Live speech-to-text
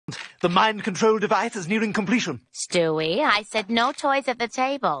The mind control device is nearing completion. Stewie, I said no toys at the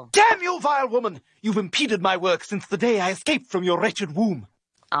table. Damn you, vile woman! You've impeded my work since the day I escaped from your wretched womb.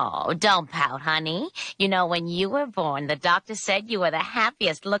 Oh, don't pout, honey. You know, when you were born, the doctor said you were the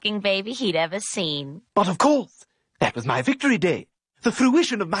happiest-looking baby he'd ever seen. But of course, that was my victory day. The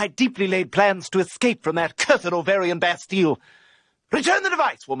fruition of my deeply laid plans to escape from that cursed ovarian Bastille. Return the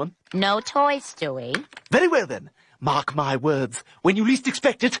device, woman. No toys, Stewie. Very well, then. Mark my words. When you least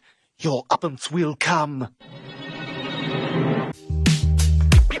expect it, your uppance will come.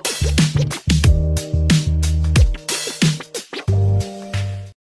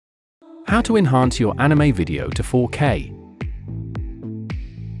 How to enhance your anime video to 4K.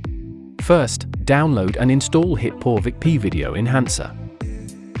 First, download and install HitPaw VikPea Video Enhancer.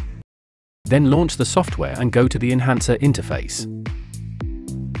 Then launch the software and go to the Enhancer interface.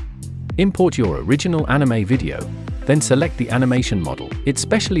 Import your original anime video, then select the animation model. It's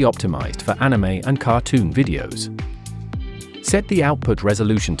specially optimized for anime and cartoon videos. Set the output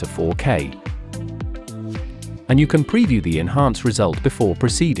resolution to 4K, and you can preview the enhanced result before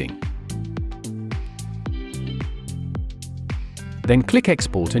proceeding. Then click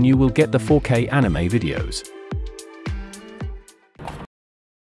Export and you will get the 4K anime videos.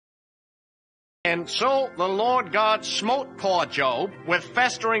 And so the Lord God smote poor Job with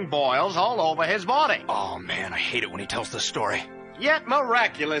festering boils all over his body. Oh, man, I hate it when he tells the story. Yet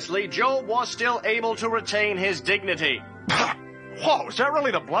miraculously, Job was still able to retain his dignity. Whoa, is that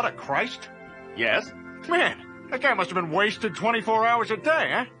really the blood of Christ? Yes? Man, that guy must have been wasted 24 hours a day,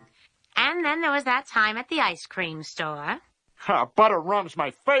 huh? And then there was that time at the ice cream store. Butter rum's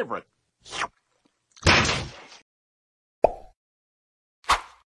my favorite.